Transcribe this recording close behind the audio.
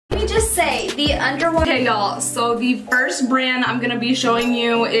just say, the underwear. Okay y'all, so the first brand I'm gonna be showing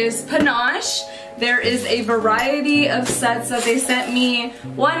you is Panache. There is a variety of sets that they sent me,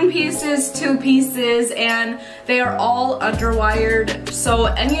 1 pieces, 2 pieces, and they are all underwired. So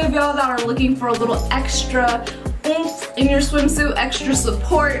any of y'all that are looking for a little extra oomph in your swimsuit, extra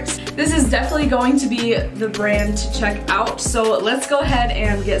support, this is definitely going to be the brand to check out. So let's go ahead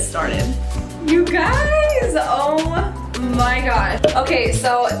and get started. You guys, oh my gosh. Okay,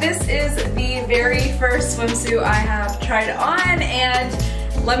 so this is the very first swimsuit I have tried on, and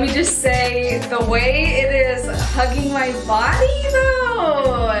let me just say, the way it is hugging my body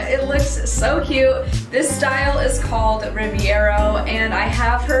though, it looks so cute. This style is called Riviero, and I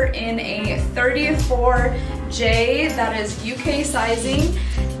have her in a 34J, that is UK sizing.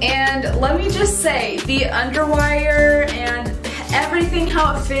 And let me just say, the underwire and everything,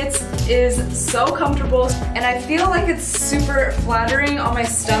 how it fits is so comfortable, and I feel like it's super flattering on my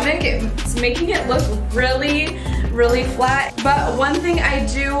stomach. It's making it look really flat. But one thing I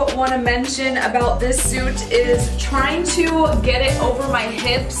do want to mention about this suit is trying to get it over my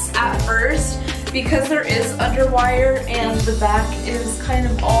hips at first, because there is underwire and the back is kind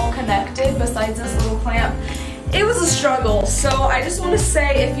of all connected besides this little clamp. It was a struggle. So I just want to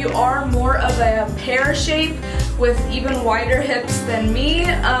say, if you are more of a pear shape with even wider hips than me,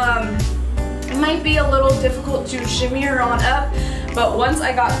 it might be a little difficult to shimmy her on up. But once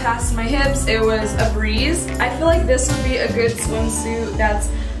I got past my hips, it was a breeze. I feel like this would be a good swimsuit that's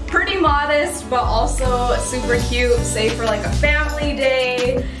pretty modest, but also super cute, say for like a family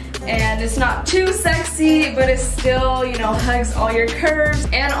day. And it's not too sexy, but it still, you know, hugs all your curves.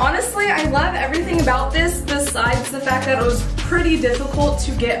 And honestly, I love everything about this besides the fact that it was pretty difficult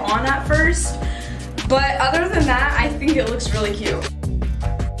to get on at first. But other than that, I think it looks really cute.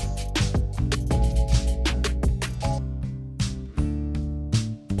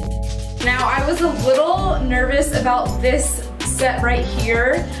 Now, I was a little nervous about this set right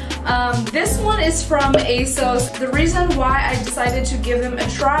here. This one is from ASOS. The reason why I decided to give them a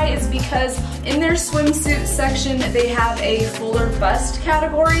try is because in their swimsuit section, they have a fuller bust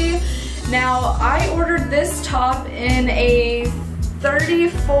category. Now, I ordered this top in a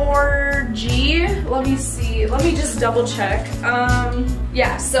 34G. Let me see, let me just double check.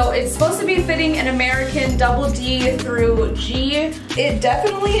 Yeah, so it's supposed to be fitting an American double D through G. It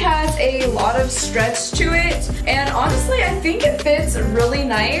definitely has a lot of stretch to it, and honestly, I think it fits really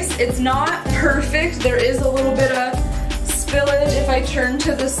nice. It's not perfect. There is a little bit of spillage if I turn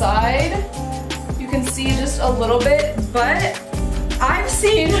to the side. You can see just a little bit, but I've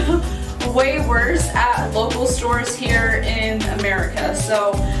seen way worse at local stores here in America.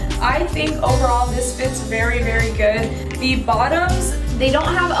 So I think overall this fits very good. The bottoms, they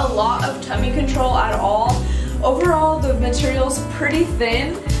don't have a lot of tummy control at all. Overall, the material's pretty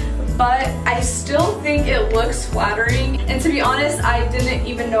thin, but I still think it looks flattering. And to be honest, I didn't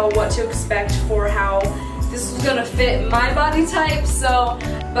even know what to expect for how this was gonna fit my body type. So,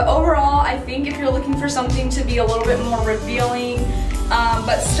 but overall, I think if you're looking for something to be a little bit more revealing,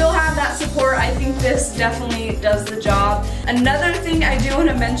 but still have that support, I think this definitely does the job. Another thing I do want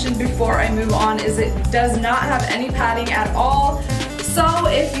to mention before I move on is it does not have any padding at all. So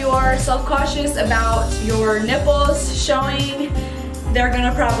if you are self-cautious about your nipples showing, they're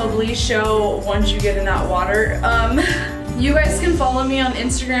gonna probably show once you get in that water. You guys can follow me on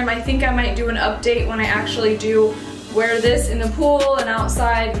Instagram. I think I might do an update when I actually do wear this in the pool and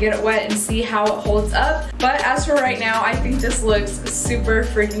outside and get it wet and see how it holds up. But as for right now, I think this looks super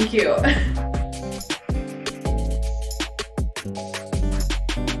freaking cute.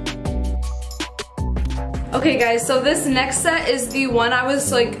 Okay guys, so this next set is the one I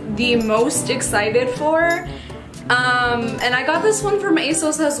was like the most excited for. And I got this one from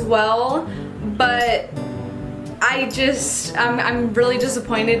ASOS as well, but I'm really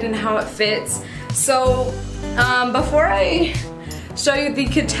disappointed in how it fits. So before I show you the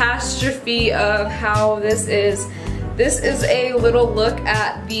catastrophe of how this is a little look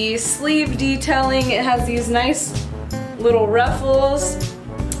at the sleeve detailing. It has these nice little ruffles,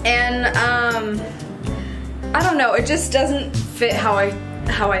 and I don't know, it just doesn't fit how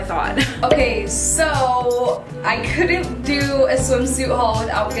I thought. Okay, so I couldn't do a swimsuit haul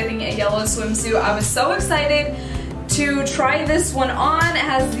without getting a yellow swimsuit. I was so excited to try this one on. It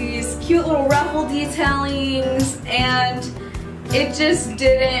has these cute little ruffle detailings, and it just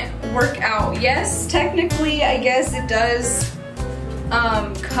didn't work out. Yes, technically I guess it does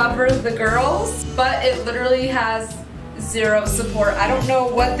cover the girls, but it literally has zero support. I don't know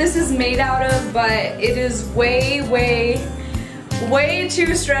what this is made out of, but it is way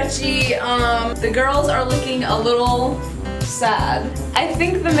too stretchy. The girls are looking a little sad. I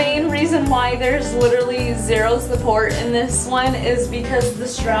think the main reason why there's literally zero support in this one is because the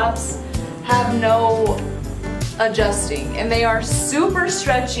straps have no adjusting and they are super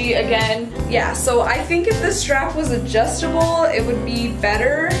stretchy again. Yeah, so I think if the strap was adjustable, it would be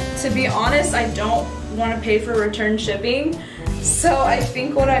better. To be honest, I don't want to pay for return shipping. So I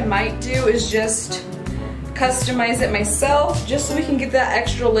think what I might do is just customize it myself just so we can get that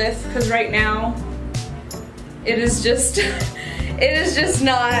extra lift, because right now it is just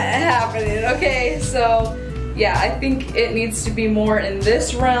not happening. Okay, so yeah, I think it needs to be more in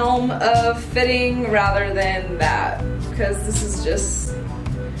this realm of fitting rather than that, because this is just,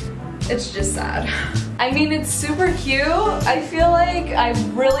 it's just sad. I mean, it's super cute. I feel like I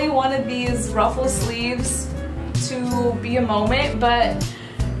really wanted these ruffle sleeves to be a moment, but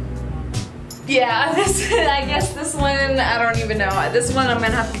yeah, I guess this one, I don't even know. This one I'm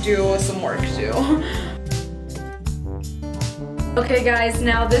gonna have to do some work to. Okay guys,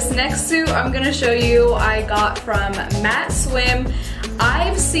 now this next suit I'm gonna show you I got from Matt Swim.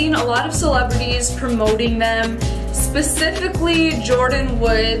 I've seen a lot of celebrities promoting them, specifically Jordan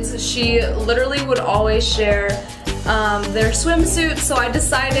Woods. She literally would always share their swimsuits, so I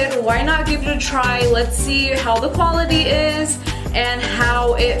decided why not give it a try. Let's see how the quality is and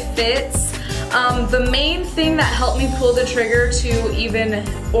how it fits. The main thing that helped me pull the trigger to even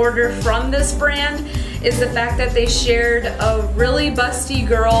order from this brand is the fact that they shared a really busty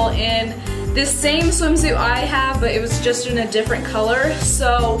girl in this same swimsuit I have, but it was just in a different color.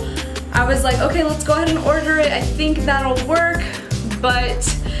 So I was like, okay, let's go ahead and order it. I think that'll work, but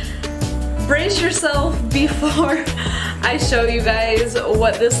brace yourself before I show you guys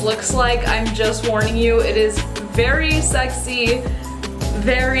what this looks like. I'm just warning you, it is very sexy,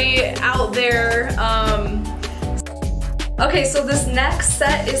 very out there. Okay, so this next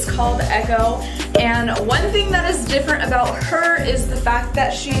set is called Echo, and one thing that is different about her is the fact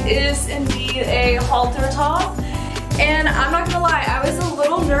that she is indeed a halter top. And I'm not gonna lie, I was a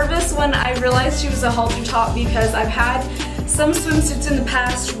little nervous when I realized she was a halter top, because I've had some swimsuits in the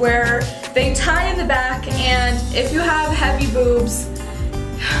past where they tie in the back, and if you have heavy boobs,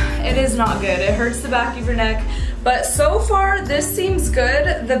 it is not good. It hurts the back of your neck. But so far, this seems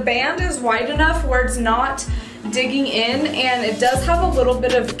good. The band is wide enough where it's not digging in, and it does have a little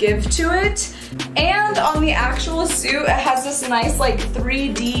bit of give to it. And on the actual suit, it has this nice like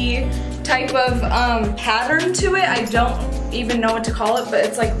 3D type of pattern to it. I don't even know what to call it, but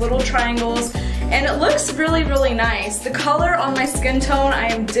it's like little triangles, and it looks really, really nice. The color on my skin tone, I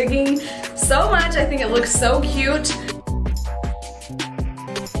am digging so much. I think it looks so cute.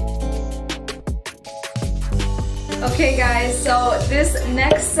 Okay guys, so this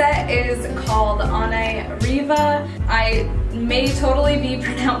next set is called Ane Riva. I may totally be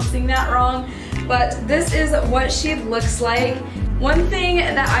pronouncing that wrong, but this is what she looks like. One thing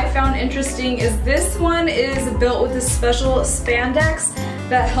that I found interesting is this one is built with a special spandex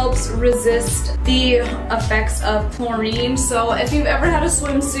that helps resist the effects of chlorine. So if you've ever had a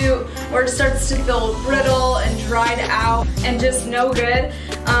swimsuit where it starts to feel brittle and dried out and just no good,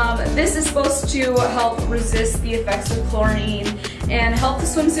 this is supposed to help resist the effects of chlorine and help the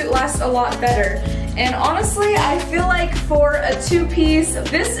swimsuit last a lot better. And honestly, I feel like for a two-piece,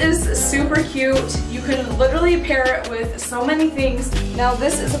 this is super cute. You can literally pair it with so many things. Now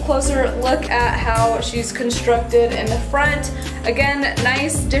this is a closer look at how she's constructed in the front. Again,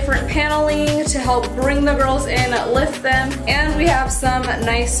 nice different paneling to help bring the girls in, lift them, and we have some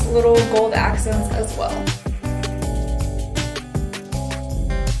nice little gold accents as well.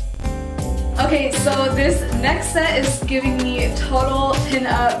 Okay, so this next set is giving me total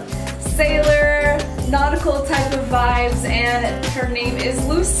pin-up sailor, nautical type of vibes, and her name is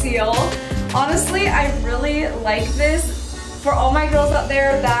Lucille. Honestly, I really like this. For all my girls out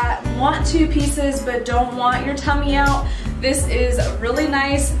there that want two pieces but don't want your tummy out, this is really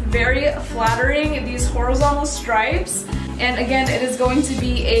nice, very flattering, these horizontal stripes. And again, it is going to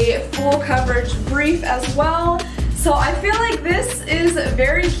be a full coverage brief as well. So I feel like this is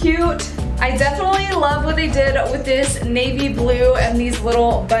very cute. I definitely love what they did with this navy blue and these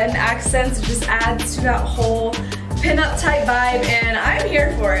little button accents. It just adds to that whole pin-up type vibe, and I'm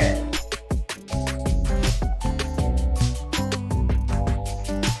here for it.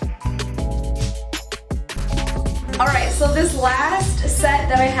 Alright, so this last set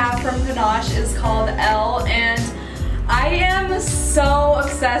that I have from Panache is called L, and I am so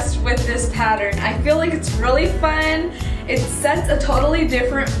obsessed with this pattern. I feel like it's really fun. It sets a totally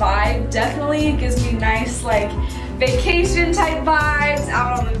different vibe. Definitely gives me nice like vacation type vibes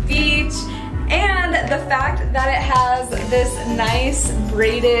out on the beach. And the fact that it has this nice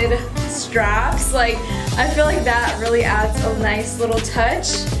braided straps, like I feel like that really adds a nice little touch.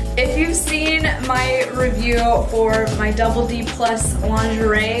 If you've seen my review for my Double D Plus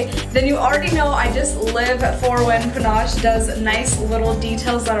lingerie, then you already know I just live for when Panache does nice little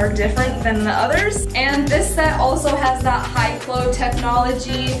details that are different than the others. And this set also has that high flow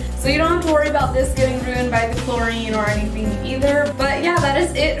technology, so you don't have to worry about this getting ruined by the chlorine or anything either. But yeah, that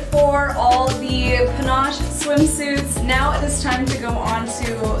is it for all the Panache swimsuits. Now it is time to go on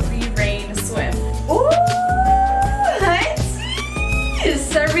to the Reign Swim. Ooh,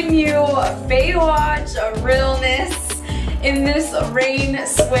 serving you Baywatch realness in this Reign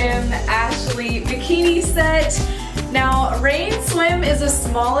Swim Ashley bikini set. Now, Reign Swim is a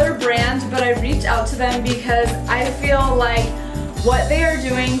smaller brand, but I reached out to them because I feel like what they are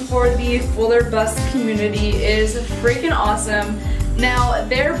doing for the fuller bust community is freaking awesome. Now,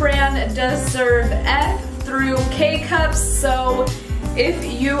 their brand does serve F through K cups, so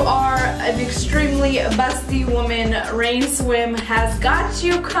if you are an extremely busty woman, Reign Swim has got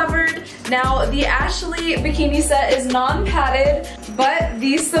you covered. Now, the Ashley bikini set is non-padded, but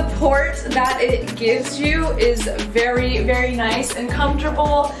the support that it gives you is very, very nice and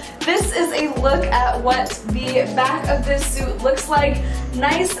comfortable. This is a look at what the back of this suit looks like.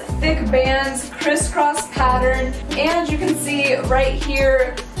 Nice thick bands, crisscross pattern, and you can see right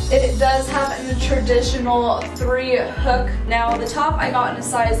here it does have a traditional 3 hook. Now the top I got in a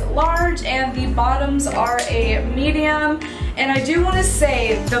size large and the bottoms are a medium. And I do want to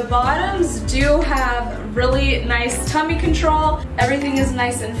say the bottoms do have really nice tummy control. Everything is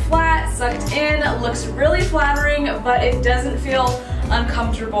nice and flat, sucked in, looks really flattering, but it doesn't feel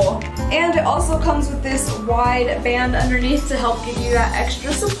uncomfortable. And it also comes with this wide band underneath to help give you that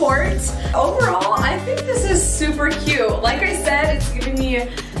extra support. Overall, I think this is super cute. Like I said, it's giving me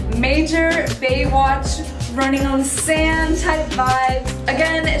major Baywatch running on sand type vibes.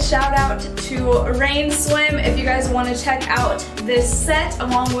 Again, shout out to Reign Swim if you guys want to check out this set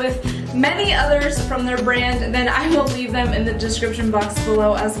along with many others from their brand, then I will leave them in the description box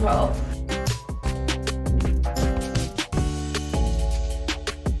below as well.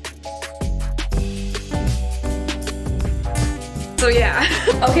 So yeah,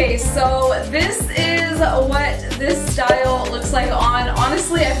 okay, so this is what this style looks like on.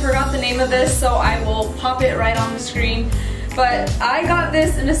 Honestly, I forgot the name of this, so I will pop it right on the screen. But I got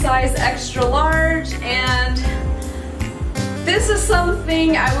this in a size extra large, and this is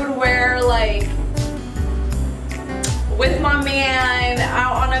something I would wear like with my man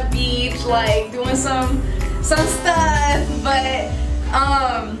out on a beach, like doing some stuff, but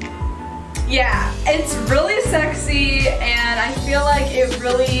yeah, it's really sexy and I feel like it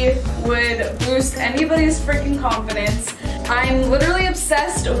really would boost anybody's freaking confidence. I'm literally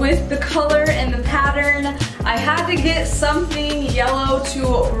obsessed with the color and the pattern. I had to get something yellow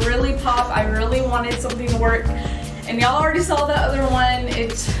to really pop. I really wanted something to work. And y'all already saw the other one.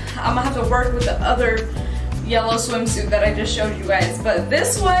 I'm gonna have to work with the other yellow swimsuit that I just showed you guys. But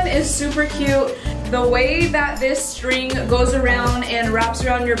this one is super cute. The way that this string goes around and wraps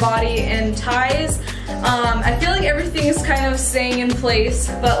around your body and ties, I feel like everything is kind of staying in place.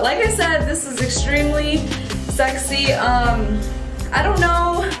 But like I said, this is extremely sexy. I don't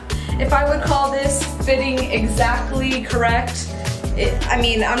know if I would call this fitting exactly correct. I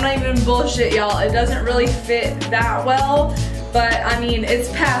mean, I'm not even bullshit, y'all. It doesn't really fit that well. But I mean, it's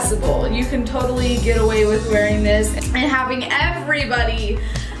passable. You can totally get away with wearing this and having everybody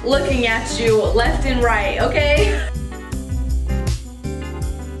looking at you left and right, okay?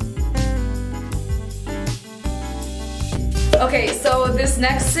 Okay, so this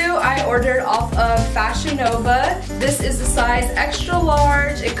next suit I ordered off of Fashion Nova. This is a size extra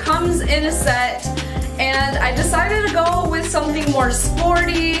large. It comes in a set, and I decided to go with something more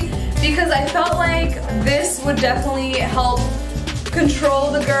sporty because I felt like this would definitely help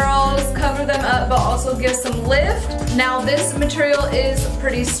control the girls, cover them up, but also give some lift. Now this material is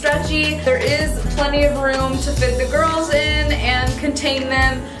pretty stretchy. There is plenty of room to fit the girls in and contain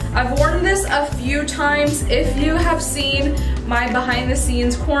them. I've worn this a few times. If you have seen my behind the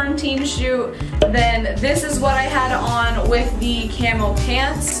scenes quarantine shoot, then this is what I had on with the camo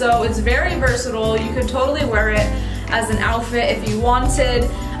pants. So it's very versatile. You could totally wear it as an outfit if you wanted.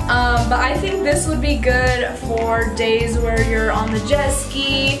 But I think this would be good for days where you're on the jet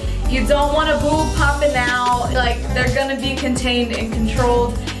ski, you don't want a boob popping out, like they're gonna be contained and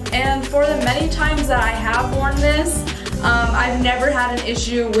controlled. And for the many times that I have worn this, I've never had an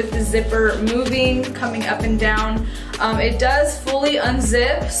issue with the zipper moving, coming up and down. It does fully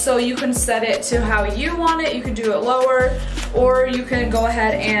unzip, so you can set it to how you want it. You can do it lower, or you can go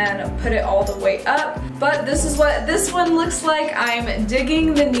ahead and put it all the way up. But this is what this one looks like. I'm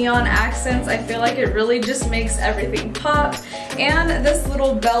digging the neon accents. I feel like it really just makes everything pop. And this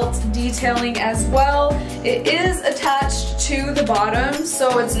little belt detailing as well. It is attached to the bottom,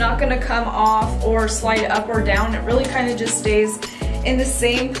 so it's not gonna come off or slide up or down. It really kind of just stays in the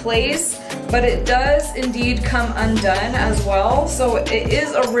same place, but it does indeed come undone as well, so it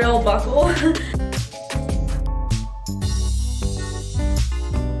is a real buckle.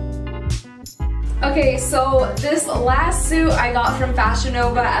 Okay, so this last suit I got from Fashion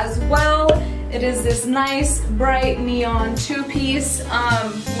Nova as well. It is this nice bright neon two-piece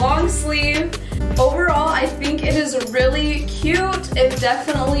long sleeve. Overall, I think it is really cute. It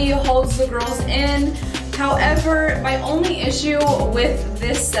definitely holds the girls in. However, my only issue with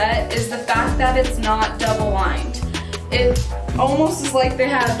this set is the fact that it's not double lined. It almost is like they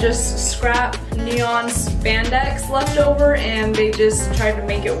have just scrap neon spandex left over and they just tried to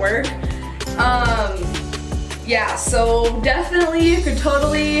make it work. Yeah, so definitely you could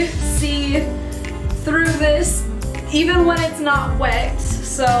totally see through this even when it's not wet.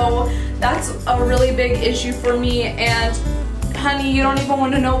 So that's a really big issue for me, and honey, you don't even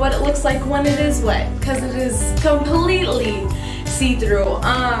want to know what it looks like when it is wet because it is completely see-through.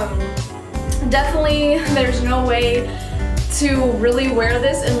 Definitely there's no way to really wear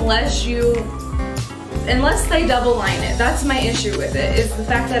this unless they double line it. That's my issue with it, is the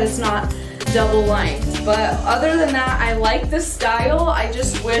fact that it's not double lined. But other than that, I like the style. I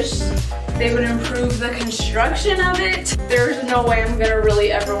just wish they would improve the construction of it. There's no way I'm gonna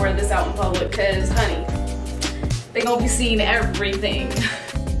really ever wear this out in public because, honey, they gonna be seeing everything.